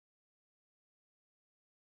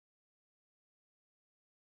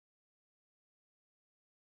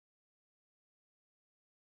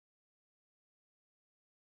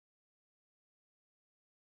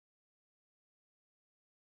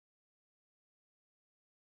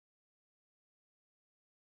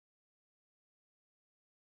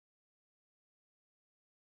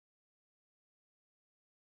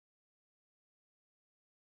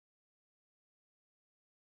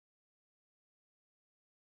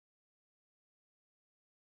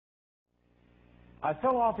I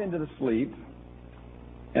fell off into the sleep,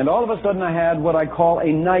 and all of a sudden I had what I call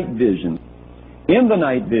a night vision. In the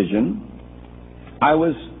night vision, I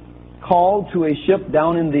was called to a ship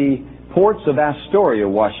down in the ports of Astoria,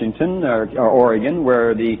 Washington, or Oregon,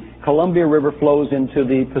 where the Columbia River flows into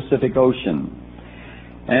the Pacific Ocean.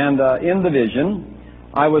 And in the vision,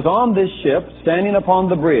 I was on this ship, standing upon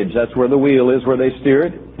the bridge. That's where the wheel is, where they steer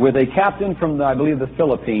it, with a captain from, I believe, the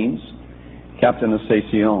Philippines, Captain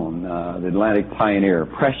Ascension, the Atlantic pioneer,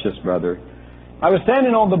 precious brother. I was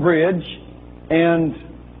standing on the bridge, and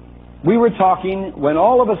we were talking when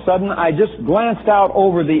all of a sudden I just glanced out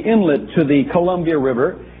over the inlet to the Columbia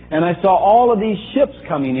River, and I saw all of these ships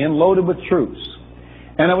coming in loaded with troops.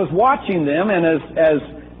 And I was watching them, and as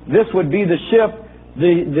this would be the ship,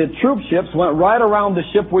 the troop ships went right around the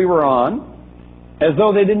ship we were on, as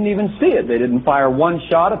though they didn't even see it. They didn't fire one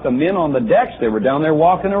shot at the men on the decks. They were down there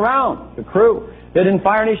walking around, the crew. They didn't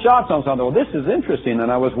fire any shots on something. Well, this is interesting.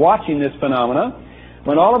 And I was watching this phenomena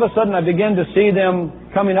when all of a sudden I began to see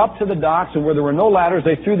them coming up to the docks, and where there were no ladders,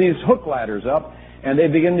 they threw these hook ladders up, and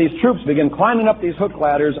these troops began climbing up these hook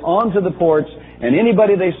ladders onto the ports, and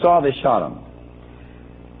anybody they saw, they shot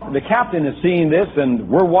them. The captain is seeing this, and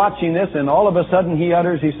we're watching this, and all of a sudden he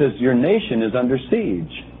utters, he says, "Your nation is under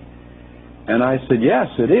siege." And I said, "Yes,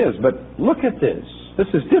 it is, but look at this. This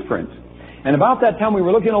is different." And about that time we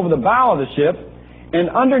were looking over the bow of the ship, and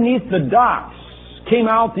underneath the docks came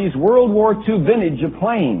out these World War II vintage of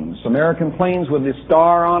planes, American planes with the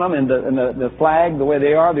star on them and the flag the way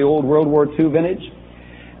they are, the old World War II vintage.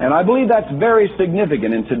 And I believe that's very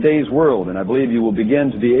significant in today's world, and I believe you will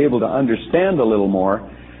begin to be able to understand a little more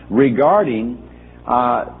regarding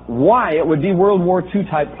why it would be World War II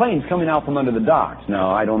type planes coming out from under the docks.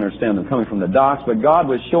 Now, I don't understand them coming from the docks, but God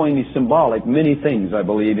was showing me symbolic many things, I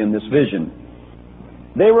believe, in this vision.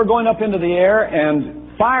 They were going up into the air and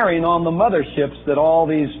firing on the motherships that all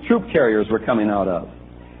these troop carriers were coming out of.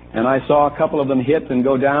 And I saw a couple of them hit and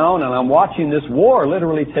go down, and I'm watching this war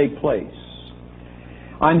literally take place.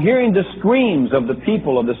 I'm hearing the screams of the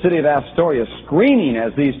people of the city of Astoria screaming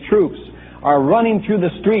as these troops are running through the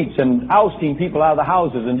streets and ousting people out of the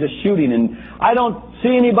houses and just shooting. And I don't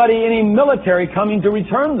see any military coming to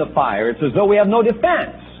return the fire. It's as though we have no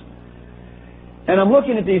defense. And I'm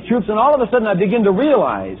looking at these troops, and all of a sudden I begin to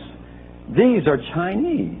realize these are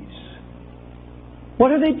Chinese.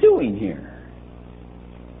 What are they doing here?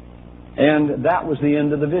 And that was the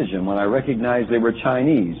end of the vision, when I recognized they were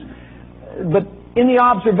Chinese. But in the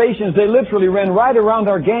observations, they literally ran right around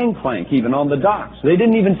our gangplank, even on the docks. They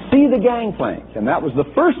didn't even see the gangplank. And that was the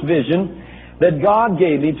first vision that God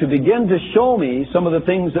gave me, to begin to show me some of the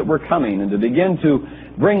things that were coming and to begin to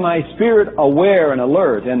bring my spirit aware and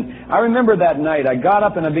alert. And I remember that night I got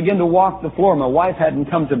up and I began to walk the floor. My wife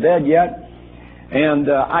hadn't come to bed yet.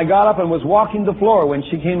 And I got up and was walking the floor when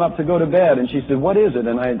she came up to go to bed. And she said, "What is it?"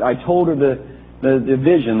 And I told her the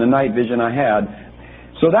vision, the night vision I had.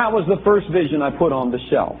 So that was the first vision I put on the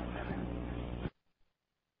shelf.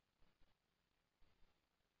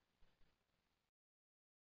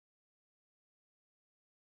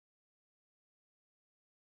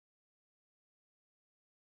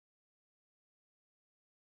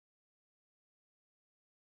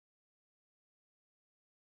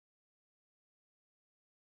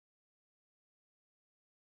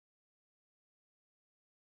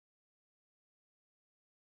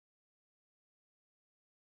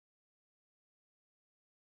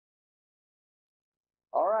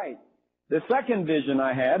 All right. The second vision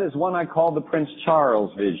I had is one I call the Prince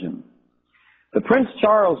Charles vision. The Prince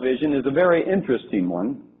Charles vision is a very interesting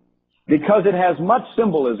one because it has much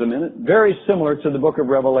symbolism in it, very similar to the book of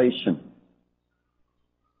Revelation.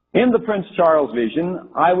 In the Prince Charles vision,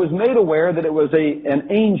 I was made aware that it was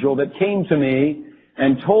an angel that came to me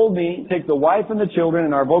and told me, take the wife and the children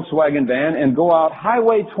in our Volkswagen van and go out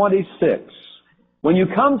Highway 26. When you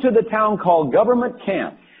come to the town called Government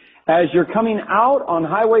Camp, as you're coming out on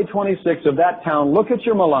Highway 26 of that town, look at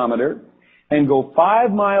your milometer and go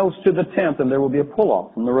 5 miles to the 10th, and there will be a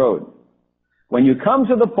pull-off from the road. When you come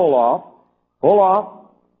to the pull-off, pull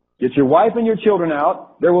off, get your wife and your children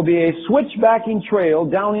out. There will be a switchbacking trail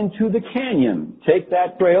down into the canyon. Take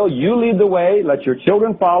that trail, you lead the way, let your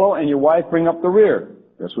children follow, and your wife bring up the rear.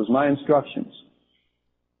 This was my instructions.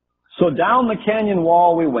 So down the canyon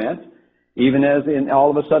wall we went, even as in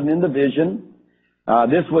all of a sudden in the vision.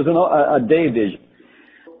 This was a day vision.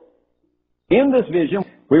 In this vision,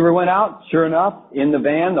 we went out, sure enough, in the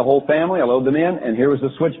van, the whole family. I loaded them in, and here was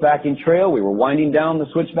the switchbacking trail. We were winding down the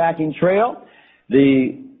switchbacking trail.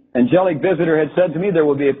 The angelic visitor had said to me, there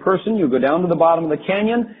will be a person, you go down to the bottom of the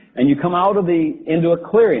canyon, and you come into a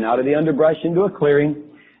clearing, out of the underbrush into a clearing,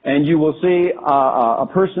 and you will see a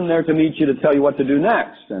person there to meet you to tell you what to do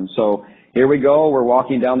next. And so here we go. We're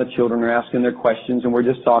walking down. The children are asking their questions, and we're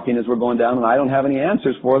just talking as we're going down, and I don't have any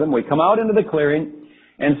answers for them. We come out into the clearing,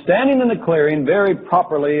 and standing in the clearing very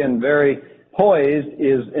properly and very poised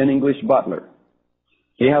is an English butler.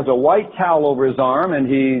 He has a white towel over his arm, and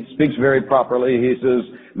he speaks very properly. He says,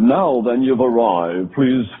 "Now then you've arrived,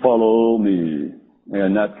 please follow me."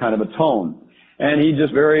 And that kind of a tone. And he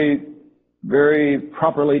just very, very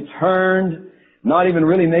properly turned, not even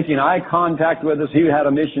really making eye contact with us. He had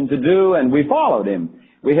a mission to do, and we followed him.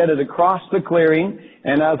 We headed across the clearing,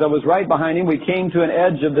 and as I was right behind him, we came to an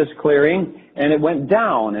edge of this clearing, and it went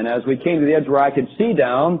down. And as we came to the edge where I could see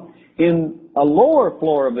down, in a lower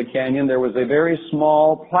floor of the canyon, there was a very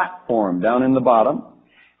small platform down in the bottom,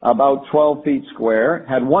 about 12 feet square,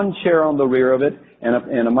 had one chair on the rear of it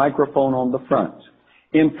and a microphone on the front.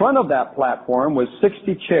 In front of that platform was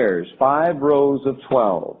 60 chairs, 5 rows of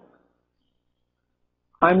 12.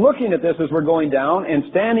 I'm looking at this as we're going down, and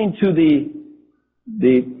standing to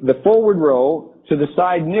the forward row, to the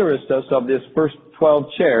side nearest us of this first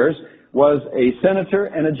 12 chairs, was a senator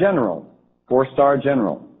and a general, 4-star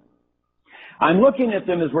general. I'm looking at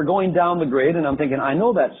them as we're going down the grade, and I'm thinking, I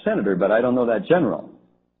know that senator, but I don't know that general.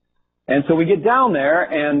 And so we get down there,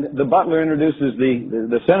 and the butler introduces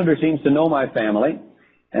the senator seems to know my family,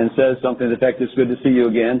 and says something to the effect, "It's good to see you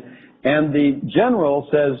again." And the general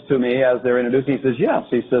says to me as they're introducing, he says, "Yes."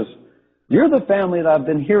 He says, "You're the family that I've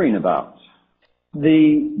been hearing about."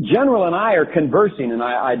 The general and I are conversing, and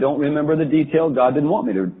I don't remember the detail. God didn't want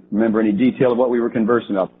me to remember any detail of what we were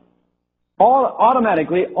conversing about.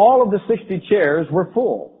 Automatically, all of the 60 chairs were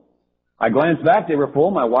full. I glanced back, they were full.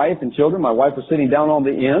 My wife and children. My wife was sitting down on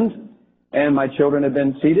the end, and my children had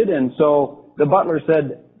been seated. And so the butler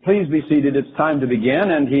said, "Please be seated, it's time to begin."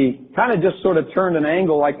 And he kind of just sort of turned an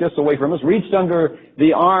angle like this away from us, reached under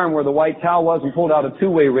the arm where the white towel was and pulled out a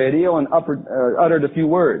two-way radio and uttered a few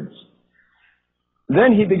words.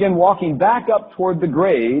 Then he began walking back up toward the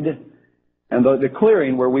grade and the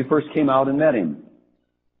clearing where we first came out and met him.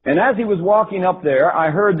 And as he was walking up there, I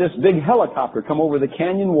heard this big helicopter come over the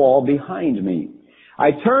canyon wall behind me. I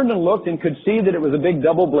turned and looked and could see that it was a big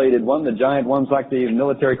double-bladed one, the giant ones like the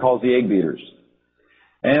military calls the egg beaters.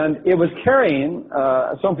 And it was carrying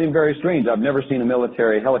something very strange. I've never seen a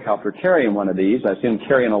military helicopter carrying one of these. I've seen them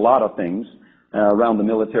carrying a lot of things around the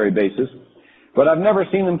military bases. But I've never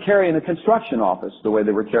seen them carrying a construction office the way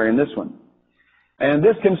they were carrying this one. And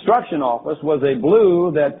this construction office was a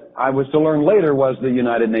blue that I was to learn later was the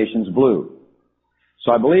United Nations blue.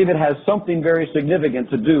 So I believe it has something very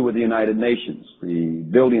significant to do with the United Nations, the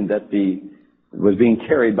building that was being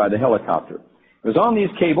carried by the helicopter. It was on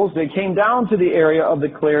these cables. They came down to the area of the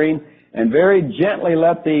clearing and very gently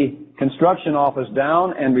let the construction office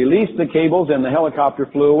down and released the cables, and the helicopter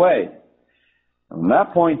flew away. From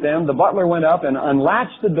that point then, the butler went up and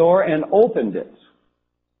unlatched the door and opened it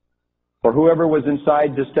for whoever was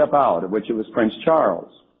inside to step out, of which it was Prince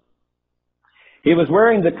Charles. He was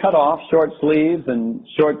wearing the cut-off short sleeves and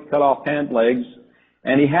short cut-off pant legs,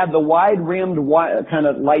 and he had the wide-rimmed, kind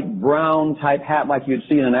of light brown type hat like you'd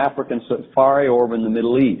see in an African safari over in the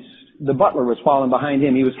Middle East. The butler was following behind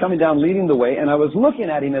him. He was coming down, leading the way, and I was looking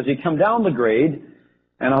at him as he come down the grade,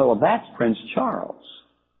 and I thought, well, that's Prince Charles.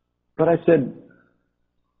 But I said,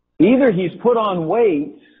 either he's put on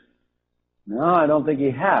weight. No, I don't think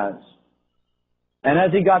he has. And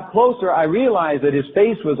as he got closer, I realized that his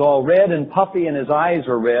face was all red and puffy and his eyes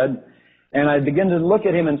were red. And I began to look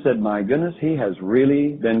at him and said, my goodness, he has really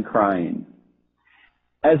been crying.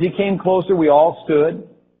 As he came closer, we all stood.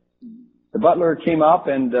 The butler came up,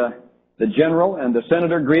 and the general and the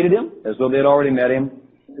senator greeted him as though they had already met him.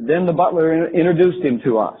 Then the butler introduced him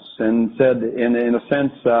to us and said, in a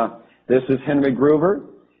sense, this is Henry Groover,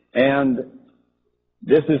 and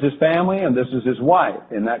this is his family, and this is his wife,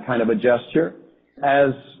 in that kind of a gesture.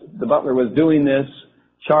 As the butler was doing this,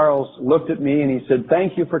 Charles looked at me and he said,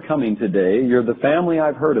 thank you for coming today. You're the family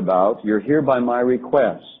I've heard about. You're here by my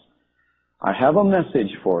request. I have a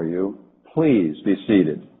message for you. Please be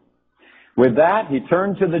seated. With that, he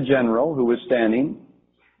turned to the general who was standing,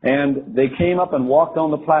 and they came up and walked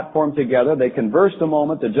on the platform together. They conversed a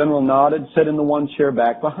moment. The general nodded, sat in the one chair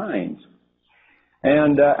back behind.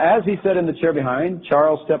 And as he sat in the chair behind,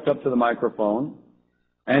 Charles stepped up to the microphone,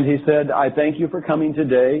 and he said, I thank you for coming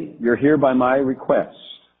today. You're here by my request.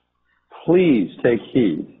 Please take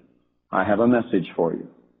heed. I have a message for you.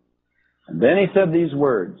 And then he said these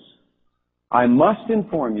words, I must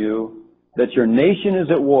inform you that your nation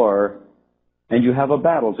is at war and you have a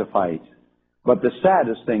battle to fight. But the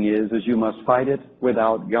saddest thing is you must fight it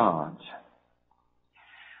without God.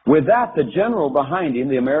 With that, the general behind him,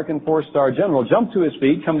 the American four-star general, jumped to his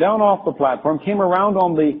feet, come down off the platform, came around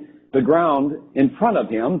on the ground in front of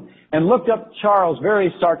him, and looked up Charles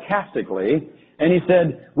very sarcastically, and he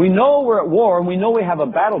said, "We know we're at war, and we know we have a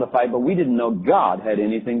battle to fight, but we didn't know God had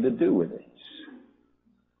anything to do with it."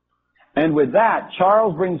 And with that,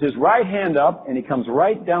 Charles brings his right hand up, and he comes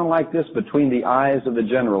right down like this between the eyes of the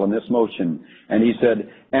general in this motion. And he said,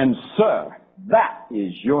 "And sir, that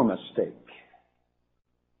is your mistake."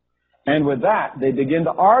 And with that, they begin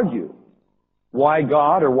to argue why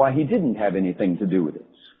God or why he didn't have anything to do with it.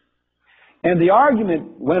 And the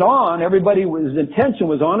argument went on. Everybody's attention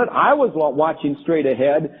was on it. I was watching straight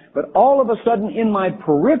ahead, but all of a sudden in my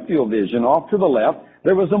peripheral vision off to the left,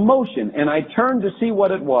 there was a motion, and I turned to see what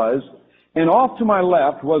it was, and off to my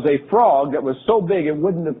left was a frog that was so big it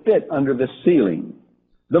wouldn't have fit under the ceiling.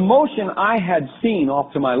 The motion I had seen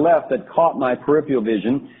off to my left that caught my peripheral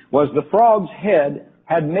vision was the frog's head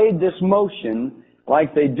had made this motion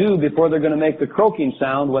like they do before they're going to make the croaking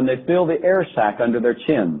sound when they fill the air sac under their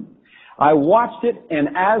chin. I watched it, and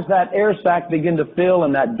as that air sac began to fill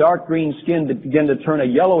and that dark green skin began to turn a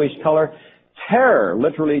yellowish color, terror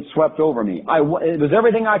literally swept over me. It was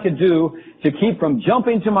everything I could do to keep from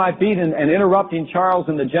jumping to my feet and interrupting Charles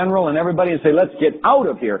and the general and everybody and say, "Let's get out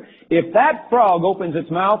of here. If that frog opens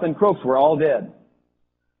its mouth and croaks, we're all dead."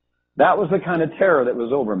 That was the kind of terror that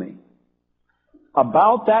was over me.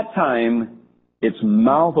 About that time, its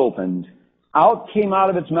mouth opened. Out came out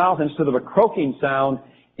of its mouth, instead of a croaking sound,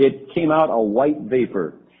 it came out a white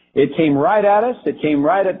vapor. It came right at us. It came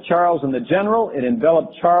right at Charles and the general. It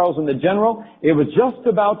enveloped Charles and the general. It was just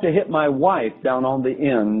about to hit my wife down on the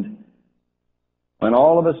end when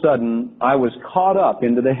all of a sudden I was caught up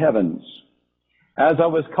into the heavens. As I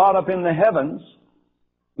was caught up in the heavens,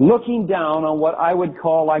 looking down on what I would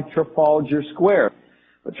call like Trafalgar Square.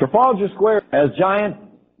 But Trafalgar Square has giant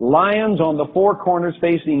lions on the four corners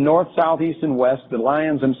facing north, south, east, and west. The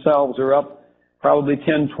lions themselves are up probably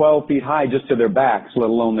 10, 12 feet high just to their backs,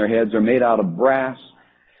 let alone their heads. They're made out of brass.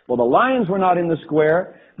 Well, the lions were not in the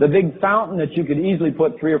square. The big fountain that you could easily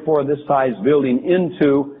put 3 or 4 of this size building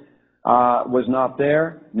into was not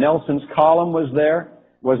there. Nelson's column was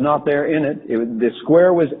not there in it. The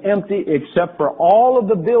square was empty except for all of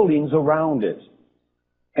the buildings around it.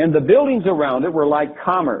 And the buildings around it were like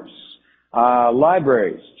commerce,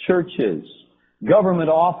 libraries, churches, government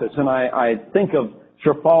office. And I think of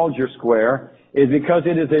Trafalgar Square is because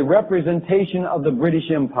it is a representation of the British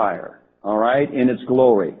Empire, all right, in its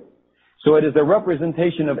glory. So it is a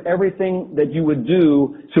representation of everything that you would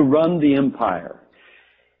do to run the empire.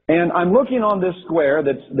 And I'm looking on this square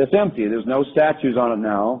that's empty. There's no statues on it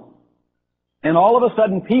now. And all of a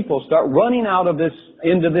sudden people start running out of this,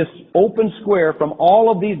 into this open square from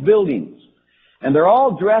all of these buildings. And they're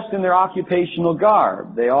all dressed in their occupational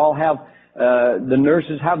garb. They all have, the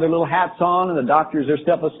nurses have their little hats on, and the doctors their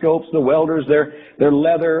stethoscopes, the welders their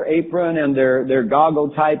leather apron and their goggle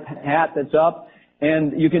type hat that's up.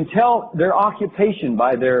 And you can tell their occupation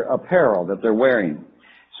by their apparel that they're wearing.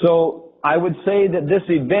 So I would say that this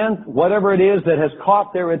event, whatever it is that has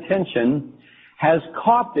caught their attention, has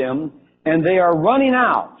caught them, and they are running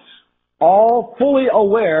out, all fully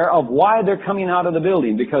aware of why they're coming out of the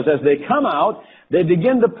building. Because as they come out, they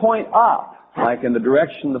begin to point up, like in the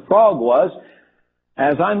direction the frog was.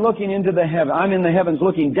 As I'm looking into the heaven, I'm in the heavens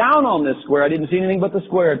looking down on this square. I didn't see anything but the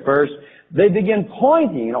square at first. They begin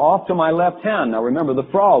pointing off to my left hand. Now remember, the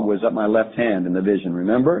frog was at my left hand in the vision,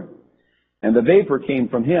 remember? And the vapor came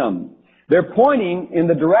from him. They're pointing in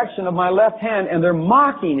the direction of my left hand, and they're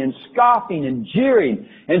mocking and scoffing and jeering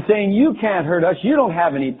and saying, "You can't hurt us. You don't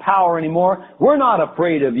have any power anymore. We're not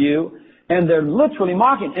afraid of you." And they're literally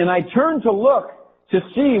mocking. And I turn to look to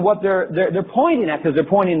see what they're pointing at, because they're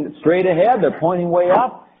pointing straight ahead. They're pointing way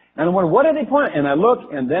up. And I wonder, what are they pointing? And I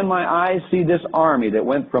look, and then my eyes see this army that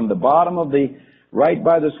went from the bottom of the, right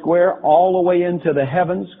by the square, all the way into the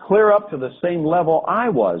heavens, clear up to the same level I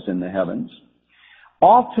was in the heavens.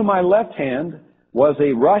 Off to my left hand was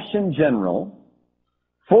a Russian general,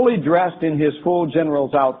 fully dressed in his full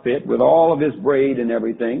general's outfit with all of his braid and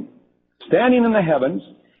everything, standing in the heavens.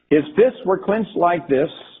 His fists were clenched like this,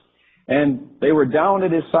 and they were down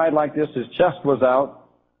at his side like this. His chest was out.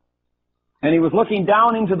 And he was looking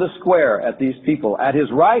down into the square at these people. At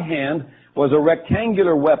his right hand was a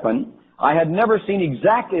rectangular weapon. I had never seen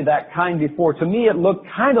exactly that kind before. To me, it looked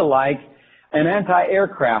kind of like an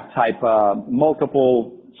anti-aircraft type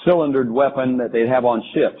multiple cylindered weapon that they'd have on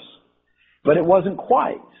ships. But it wasn't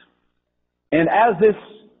quite. And as this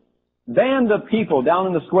band of people down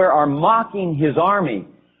in the square are mocking his army,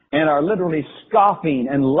 and are literally scoffing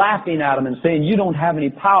and laughing at him and saying, you don't have any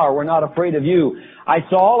power, we're not afraid of you. I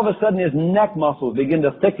saw all of a sudden his neck muscles begin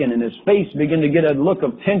to thicken and his face begin to get a look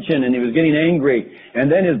of tension, and he was getting angry.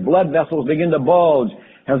 And then his blood vessels begin to bulge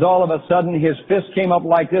as all of a sudden his fist came up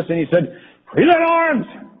like this and he said, present arms!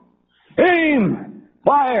 Aim!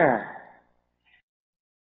 Fire!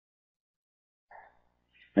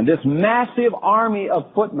 And this massive army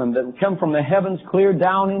of footmen that come from the heavens clear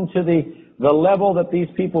down into the level that these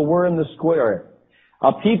people were in the square.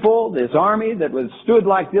 A people, this army that was stood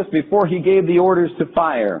like this before he gave the orders to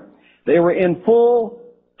fire. They were in full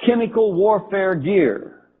chemical warfare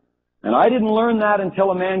gear. And I didn't learn that until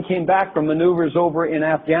a man came back from maneuvers over in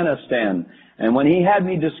Afghanistan. And when he had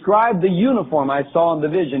me describe the uniform I saw in the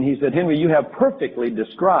vision, he said, Henry, you have perfectly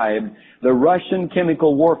described the Russian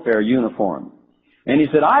chemical warfare uniform. And he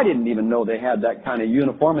said, I didn't even know they had that kind of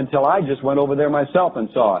uniform until I just went over there myself and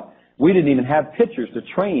saw it. We didn't even have pictures to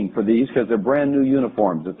train for these because they're brand new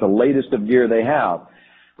uniforms. It's the latest of gear they have.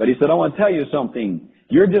 But he said, I want to tell you something.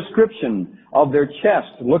 Your description of their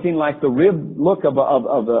chest looking like the ribbed look of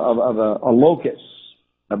a locust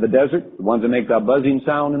of the desert, the ones that make that buzzing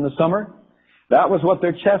sound in the summer, that was what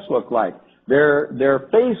their chest looked like. Their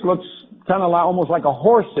face looks kind of like, almost like a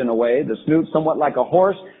horse in a way, the snoot somewhat like a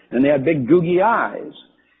horse, and they had big googie eyes.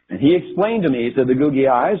 And he explained to me, he said the googie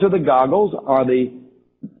eyes or the goggles are the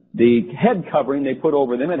head covering they put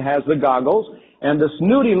over them. It has the goggles. And the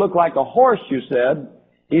snooty looked like a horse, you said.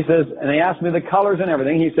 He says, and he asked me the colors and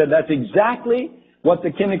everything. He said that's exactly what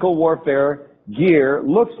the chemical warfare gear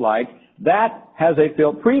looks like. That has a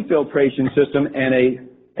pre-filtration system and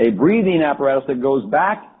a breathing apparatus that goes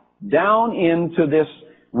back down into this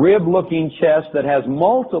rib-looking chest that has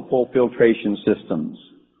multiple filtration systems.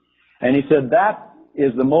 And he said that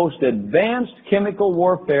is the most advanced chemical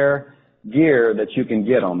warfare gear that you can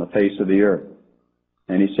get on the face of the earth.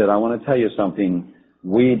 And he said, I want to tell you something.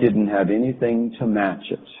 We didn't have anything to match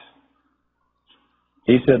it.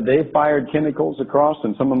 He said they fired chemicals across,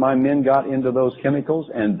 and some of my men got into those chemicals,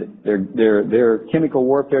 and their chemical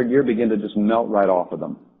warfare gear began to just melt right off of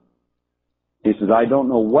them. He says, I don't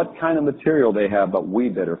know what kind of material they have, but we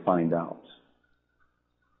better find out.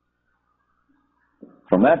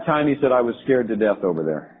 From that time, he said, I was scared to death over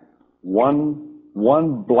there.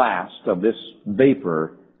 One blast of this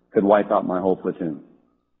vapor could wipe out my whole platoon.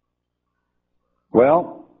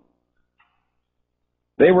 Well,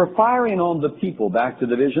 they were firing on the people, back to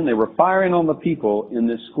the vision, they were firing on the people in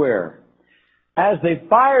this square. As they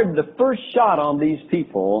fired the first shot on these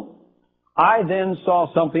people, I then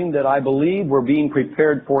saw something that I believe we're being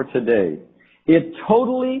prepared for today. It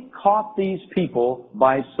totally caught these people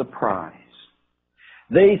by surprise.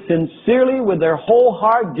 They sincerely, with their whole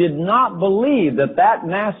heart, did not believe that that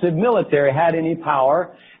massive military had any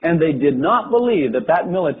power, and they did not believe that that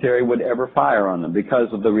military would ever fire on them because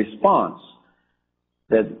of the response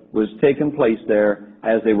that was taking place there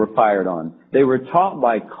as they were fired on. They were taught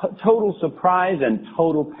by total surprise and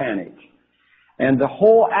total panic. And the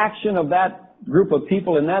whole action of that group of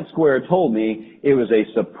people in that square told me it was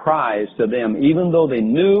a surprise to them, even though they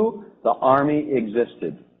knew the army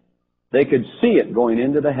existed. They could see it going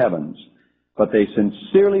into the heavens, but they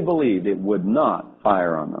sincerely believed it would not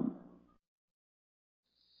fire on them.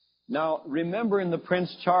 Now, remember in the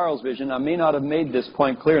Prince Charles vision, I may not have made this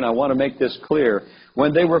point clear, and I want to make this clear.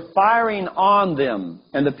 When they were firing on them,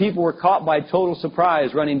 and the people were caught by total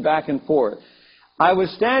surprise running back and forth, I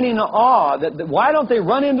was standing in awe that why don't they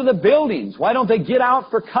run into the buildings? Why don't they get out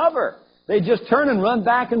for cover? They just turn and run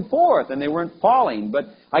back and forth, and they weren't falling, but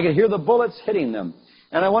I could hear the bullets hitting them.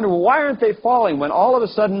 And I wonder, well, why aren't they falling? When all of a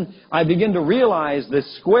sudden I begin to realize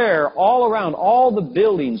this square all around, all the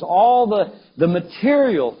buildings, all the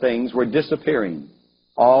material things were disappearing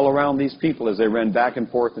all around these people as they ran back and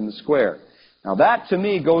forth in the square. Now that to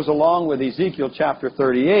me goes along with Ezekiel chapter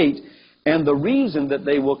 38 and the reason that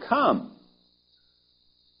they will come.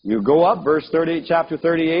 You go up, verse 38, chapter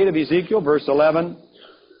 38 of Ezekiel, verse 11.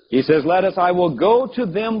 He says, I will go to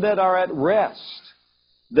them that are at rest,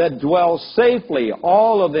 that dwell safely,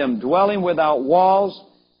 all of them dwelling without walls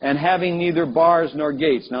and having neither bars nor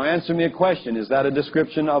gates. Now answer me a question. Is that a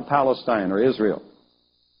description of Palestine or Israel?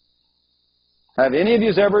 Have any of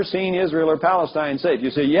you ever seen Israel or Palestine safe? You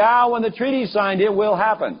say, yeah, when the treaty's signed, it will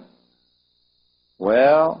happen.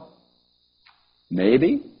 Well,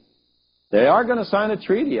 maybe. They are going to sign a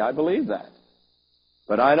treaty. I believe that.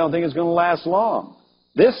 But I don't think it's going to last long.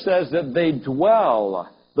 This says that they dwell.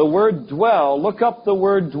 The word dwell, look up the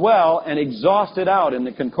word dwell and exhaust it out in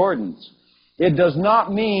the concordance. It does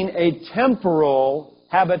not mean a temporal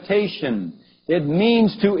habitation. It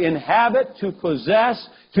means to inhabit, to possess,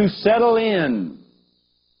 to settle in.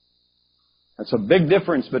 That's a big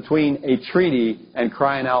difference between a treaty and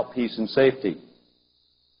crying out peace and safety.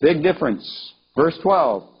 Big difference. Verse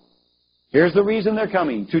 12. Here's the reason they're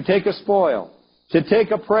coming: to take a spoil, to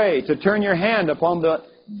take a prey, to turn your hand upon the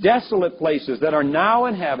desolate places that are now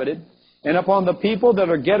inhabited, and upon the people that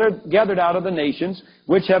are gathered out of the nations,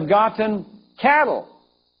 which have gotten cattle.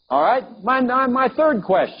 All right? My third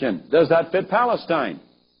question: does that fit Palestine?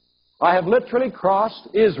 I have literally crossed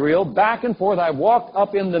Israel back and forth. I've walked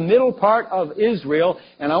up in the middle part of Israel,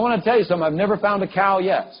 and I want to tell you something: I've never found a cow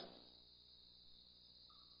yet.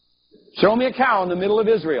 Show me a cow in the middle of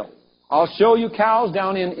Israel. I'll show you cows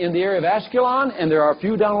down in the area of Ashkelon, and there are a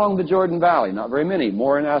few down along the Jordan Valley. Not very many.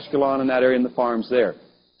 More in Ashkelon and that area in the farms there.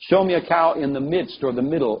 Show me a cow in the midst or the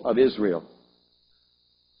middle of Israel.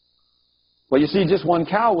 Well, you see, just one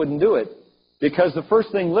cow wouldn't do it, because the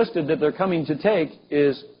first thing listed that they're coming to take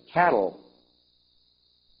is cattle.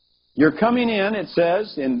 You're coming in, it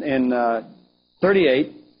says in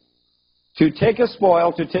 38, to take a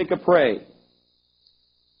spoil, to take a prey.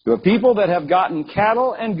 To a people that have gotten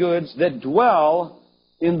cattle and goods that dwell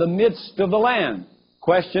in the midst of the land.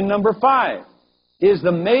 Question number 5. Is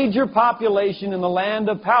the major population in the land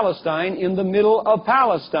of Palestine in the middle of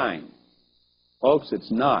Palestine? Folks,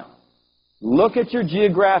 it's not. Look at your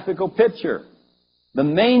geographical picture. The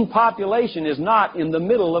main population is not in the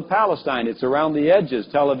middle of Palestine. It's around the edges.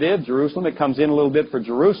 Tel Aviv, Jerusalem, it comes in a little bit for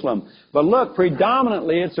Jerusalem. But look,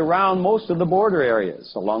 predominantly it's around most of the border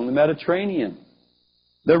areas, along the Mediterranean.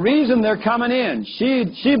 The reason they're coming in: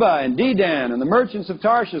 Sheba and Dedan and the merchants of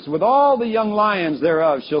Tarshish, with all the young lions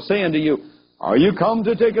thereof, shall say unto you, Are you come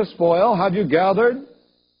to take a spoil? Have you gathered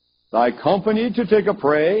thy company to take a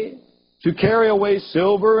prey, to carry away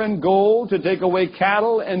silver and gold, to take away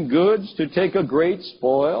cattle and goods, to take a great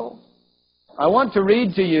spoil? I want to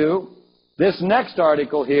read to you this next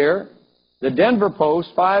article here, the Denver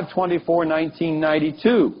Post,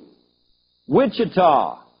 5/24/1992.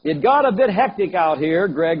 Wichita. It got a bit hectic out here,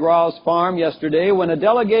 Greg Raw's farm, yesterday, when a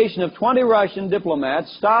delegation of 20 Russian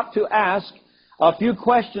diplomats stopped to ask a few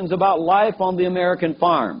questions about life on the American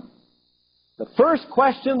farm. The first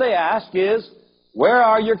question they ask is, where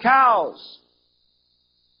are your cows?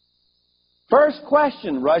 First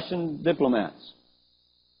question, Russian diplomats.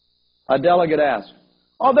 A delegate asked.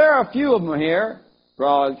 Oh, there are a few of them here,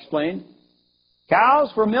 Raw explained.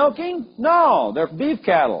 Cows for milking? No, they're beef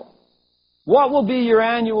cattle. What will be your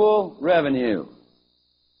annual revenue?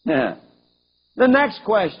 The next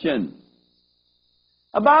question.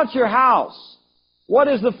 About your house. What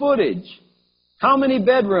is the footage? How many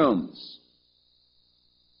bedrooms?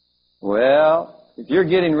 Well, if you're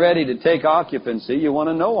getting ready to take occupancy, you want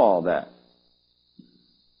to know all that.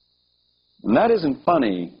 And that isn't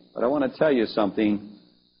funny, but I want to tell you something.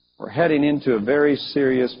 We're heading into a very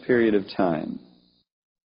serious period of time.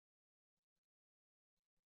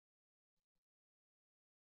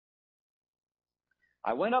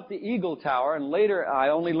 I went up the Eagle Tower, and later, I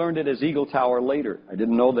only learned it as Eagle Tower later. I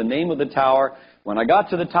didn't know the name of the tower. When I got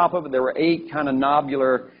to the top of it, there were 8 kind of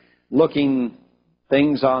nobular-looking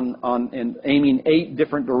things aiming 8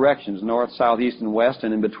 different directions, north, south, east, and west,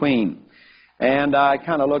 and in between. And I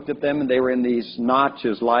kind of looked at them, and they were in these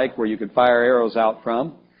notches like where you could fire arrows out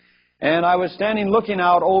from. And I was standing looking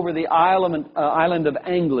out over the island of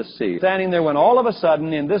Anglesey. Standing there when all of a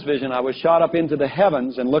sudden, in this vision, I was shot up into the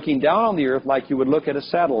heavens and looking down on the earth like you would look at a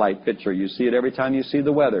satellite picture. You see it every time you see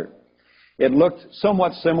the weather. It looked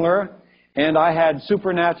somewhat similar, and I had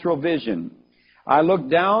supernatural vision. I looked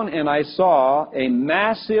down and I saw a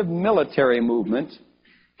massive military movement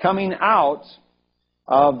coming out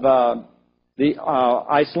of the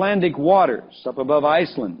Icelandic waters up above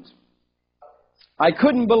Iceland. I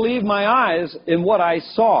couldn't believe my eyes in what I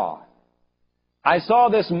saw. I saw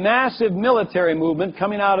this massive military movement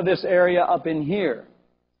coming out of this area up in here.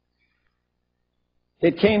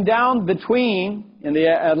 It came down in the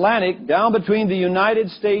Atlantic, down between the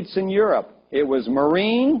United States and Europe. It was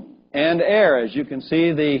marine and air, as you can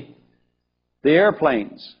see the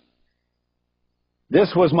airplanes.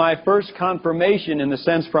 This was my first confirmation in the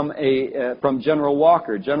sense from General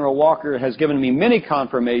Walker. General Walker has given me many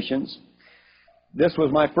confirmations. This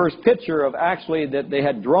was my first picture of actually that they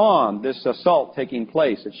had drawn this assault taking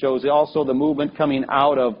place. It shows also the movement coming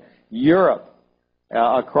out of Europe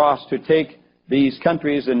across to take these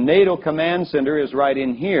countries. And NATO command center is right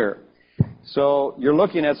in here. So you're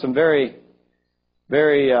looking at some very,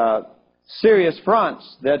 very serious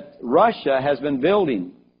fronts that Russia has been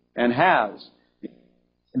building and has.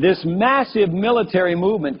 This massive military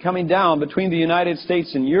movement coming down between the United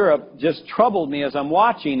States and Europe just troubled me as I'm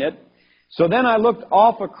watching it. So then I looked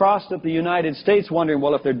off across at the United States, wondering,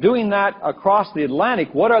 well, if they're doing that across the Atlantic,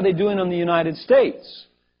 what are they doing in the United States?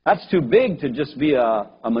 That's too big to just be a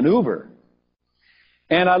maneuver.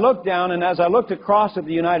 And I looked down, and as I looked across at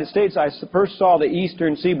the United States, I first saw the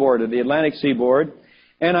eastern seaboard, or the Atlantic seaboard,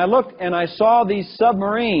 and I looked and I saw these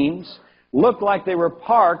submarines look like they were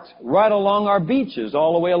parked right along our beaches,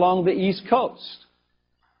 all the way along the East Coast.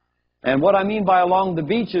 And what I mean by along the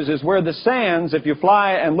beaches is where the sands, if you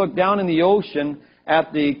fly and look down in the ocean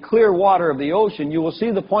at the clear water of the ocean, you will see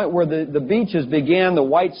the point where the beaches begin, the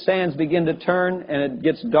white sands begin to turn, and it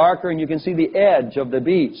gets darker, and you can see the edge of the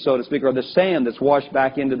beach, so to speak, or the sand that's washed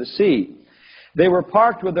back into the sea. They were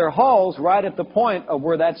parked with their hulls right at the point of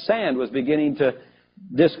where that sand was beginning to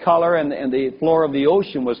discolor and the floor of the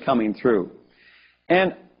ocean was coming through.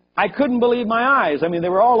 And I couldn't believe my eyes. I mean, they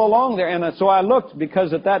were all along there. And so I looked,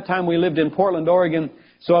 because at that time we lived in Portland, Oregon.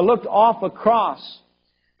 So I looked off across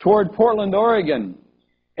toward Portland, Oregon.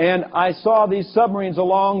 And I saw these submarines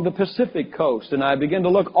along the Pacific coast. And I began to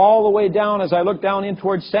look all the way down as I looked down in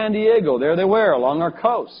towards San Diego. There they were along our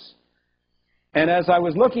coast. And as I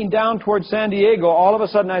was looking down towards San Diego, all of a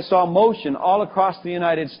sudden I saw motion all across the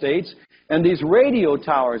United States. And these radio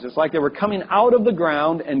towers, it's like they were coming out of the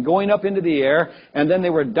ground and going up into the air, and then they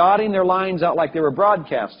were dotting their lines out like they were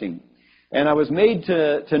broadcasting. And I was made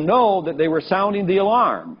to know that they were sounding the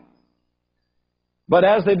alarm. But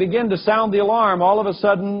as they began to sound the alarm, all of a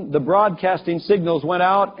sudden the broadcasting signals went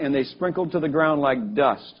out and they sprinkled to the ground like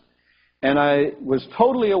dust. And I was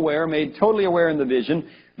totally aware, made totally aware in the vision,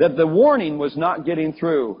 that the warning was not getting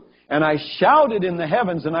through. And I shouted in the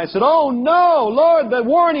heavens, and I said, "Oh no, Lord, the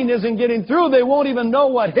warning isn't getting through. They won't even know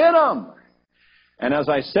what hit them." And as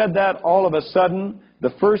I said that, all of a sudden,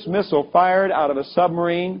 the first missile fired out of a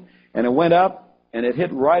submarine, and it went up, and it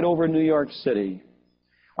hit right over New York City.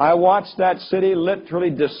 I watched that city literally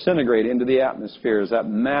disintegrate into the atmosphere as that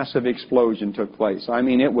massive explosion took place. I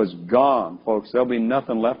mean, it was gone, folks. There'll be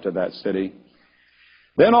nothing left of that city.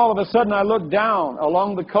 Then all of a sudden I looked down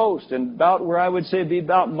along the coast and about where I would say be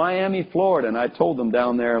about Miami, Florida. And I told them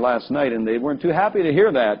down there last night, and they weren't too happy to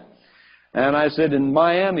hear that. And I said, and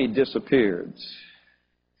Miami disappeared.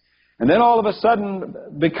 And then all of a sudden,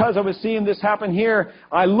 because I was seeing this happen here,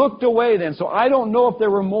 I looked away then. So I don't know if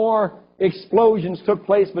there were more explosions took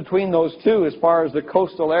place between those two as far as the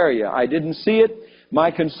coastal area. I didn't see it.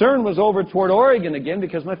 My concern was over toward Oregon again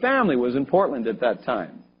because my family was in Portland at that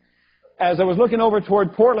time. As I was looking over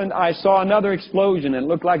toward Portland, I saw another explosion, and it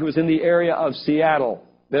looked like it was in the area of Seattle,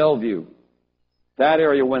 Bellevue. That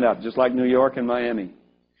area went up, just like New York and Miami.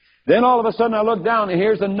 Then all of a sudden I looked down, and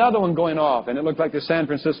here's another one going off, and it looked like the San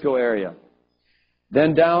Francisco area.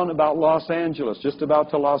 Then down about Los Angeles, just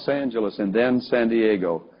about to Los Angeles, and then San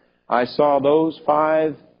Diego. I saw those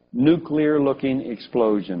 5 nuclear-looking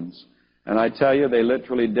explosions. And I tell you, they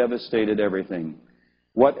literally devastated everything.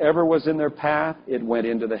 Whatever was in their path, it went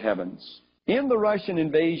into the heavens. In the Russian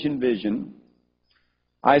invasion vision,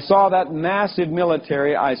 I saw that massive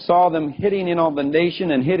military. I saw them hitting in on the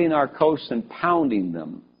nation and hitting our coasts and pounding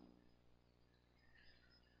them.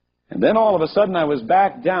 And then all of a sudden I was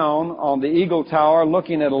back down on the Eagle Tower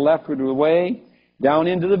looking at a leftward way down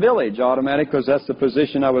into the village, automatic, because that's the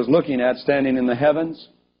position I was looking at, standing in the heavens.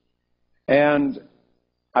 And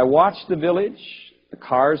I watched the village. The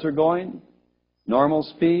cars are going. Normal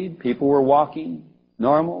speed. People were walking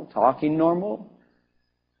normal, talking normal.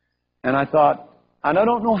 And I thought, and I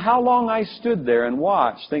don't know how long I stood there and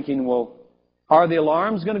watched, thinking, well, are the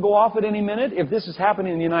alarms going to go off at any minute? If this is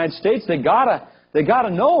happening in the United States, they gotta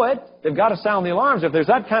know it. They've got to sound the alarms. If there's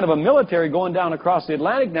that kind of a military going down across the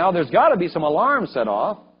Atlantic now, there's got to be some alarm set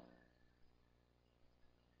off.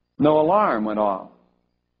 No alarm went off.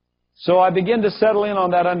 So I began to settle in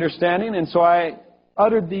on that understanding, and so I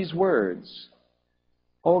uttered these words.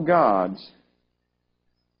 Oh God,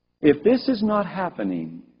 if this is not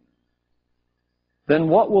happening, then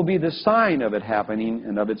what will be the sign of it happening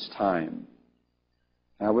and of its time?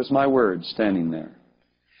 That was my words standing there.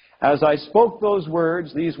 As I spoke those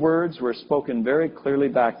words, these words were spoken very clearly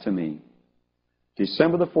back to me.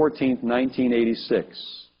 December the 14th,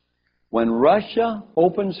 1986. When Russia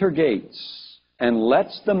opens her gates and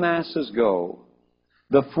lets the masses go,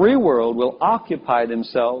 the free world will occupy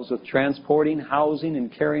themselves with transporting, housing,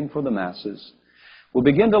 and caring for the masses, will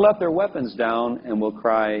begin to let their weapons down and will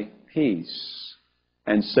cry peace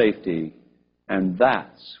and safety, and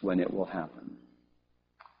that's when it will happen.